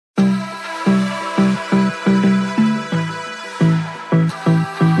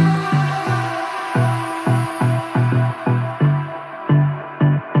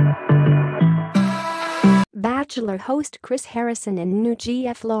host Chris Harrison and new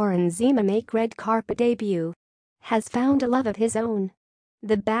GF Lauren Zima make red carpet debut. Has found a love of his own.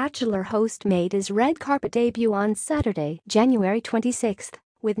 The Bachelor host made his red carpet debut on Saturday, January 26,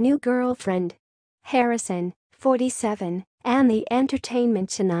 with new girlfriend Harrison, 47, and the Entertainment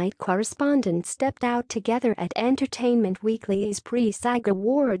Tonight correspondent stepped out together at Entertainment Weekly's pre-SAG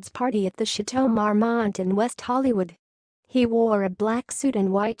Awards party at the Chateau Marmont in West Hollywood. He wore a black suit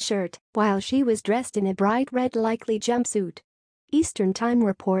and white shirt, while she was dressed in a bright red likely jumpsuit. Eastern Time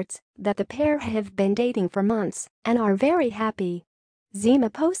reports that the pair have been dating for months and are very happy. Zima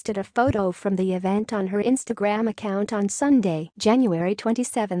posted a photo from the event on her Instagram account on Sunday, January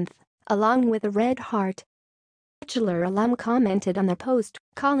 27, along with a red heart. Bachelor alum commented on the post,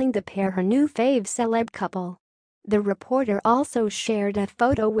 calling the pair her new fave celeb couple. The reporter also shared a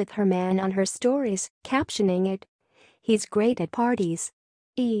photo with her man on her stories, captioning it, "He's great at parties."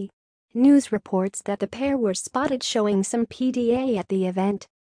 News reports that the pair were spotted showing some PDA at the event.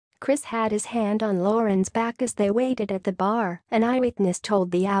 Chris had his hand on Lauren's back as they waited at the bar, an eyewitness told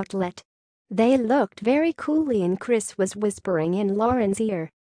the outlet. They looked very coolly and Chris was whispering in Lauren's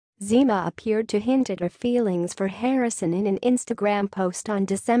ear. Zima appeared to hint at her feelings for Harrison in an Instagram post on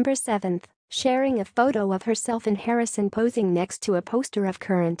December 7, sharing a photo of herself and Harrison posing next to a poster of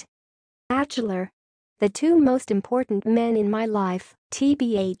current Bachelor. "The two most important men in my life,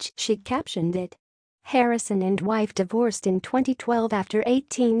 TBH," she captioned it. Harrison and wife divorced in 2012 after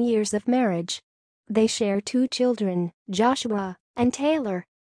 18 years of marriage. They share 2 children, Joshua and Taylor.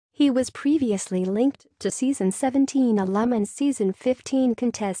 He was previously linked to season 17 alum and season 15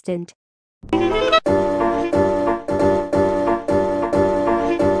 contestant.